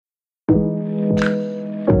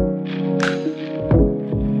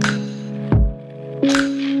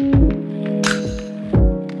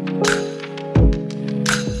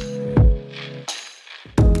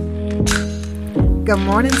Good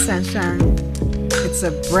morning, sunshine. It's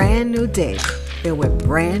a brand new day filled with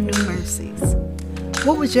brand new mercies.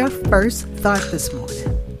 What was your first thought this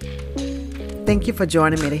morning? Thank you for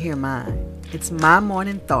joining me to hear mine. It's My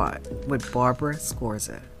Morning Thought with Barbara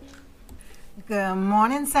Scorza. Good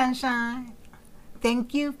morning, sunshine.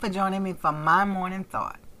 Thank you for joining me for My Morning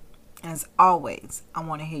Thought. As always, I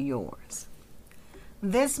want to hear yours.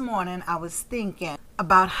 This morning, I was thinking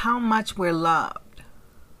about how much we're loved,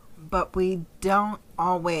 but we don't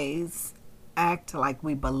always act like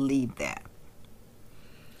we believe that.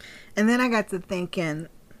 And then I got to thinking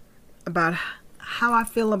about how I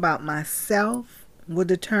feel about myself will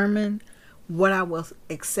determine what I will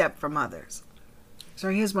accept from others. So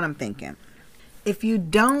here's what I'm thinking. If you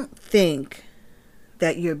don't think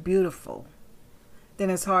that you're beautiful,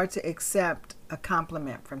 then it's hard to accept a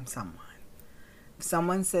compliment from someone. If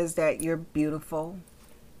someone says that you're beautiful,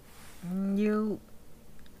 you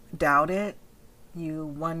doubt it. You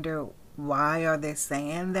wonder, why are they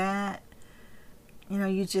saying that?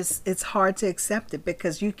 It's hard to accept it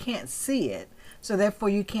because you can't see it. So therefore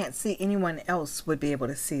you can't see anyone else would be able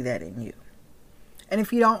to see that in you. And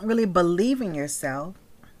if you don't really believe in yourself,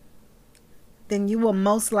 then you will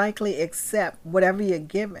most likely accept whatever you're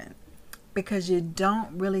given because you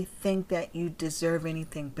don't really think that you deserve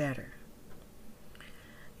anything better.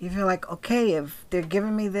 You feel like, okay, if they're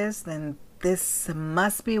giving me this, then this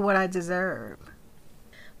must be what I deserve.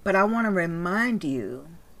 But I want to remind you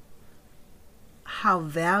how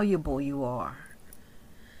valuable you are.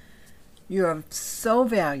 You're so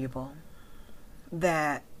valuable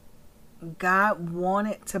that God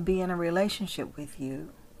wanted to be in a relationship with you.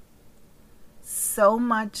 So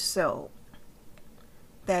much so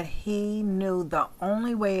that he knew the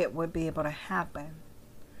only way it would be able to happen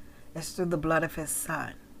is through the blood of his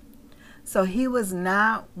son. So he was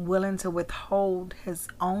not willing to withhold his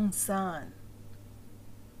own son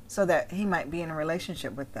so that he might be in a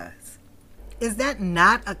relationship with us. Is that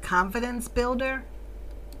not a confidence builder?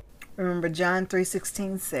 Remember, John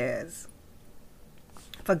 3:16 says,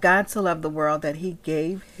 "For God so loved the world that he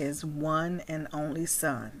gave his one and only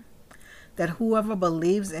son, that whoever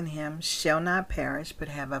believes in him shall not perish but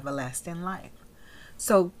have everlasting life."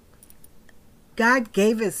 So God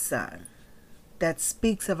gave his son. That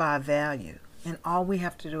speaks of our value, and all we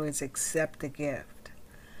have to do is accept the gift.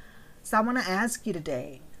 So I want to ask you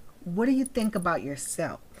today, what do you think about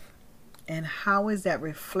yourself, and how is that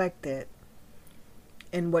reflected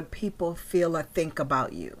in what people feel or think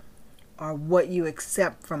about you, or what you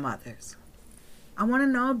accept from others? I want to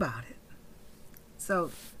know about it. So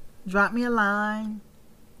drop me a line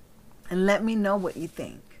and let me know what you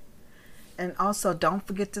think. And also, don't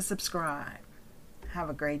forget to subscribe. Have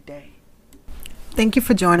a great day. Thank you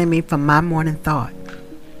for joining me for My Morning Thought.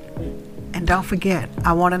 And don't forget,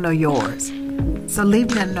 I want to know yours. So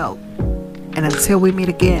leave me a note. And until we meet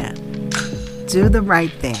again, do the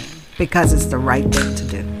right thing because it's the right thing to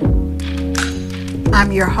do.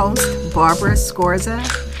 I'm your host, Barbara Scorza,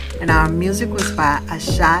 and our music was by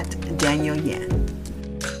Ashat Daniel Yen.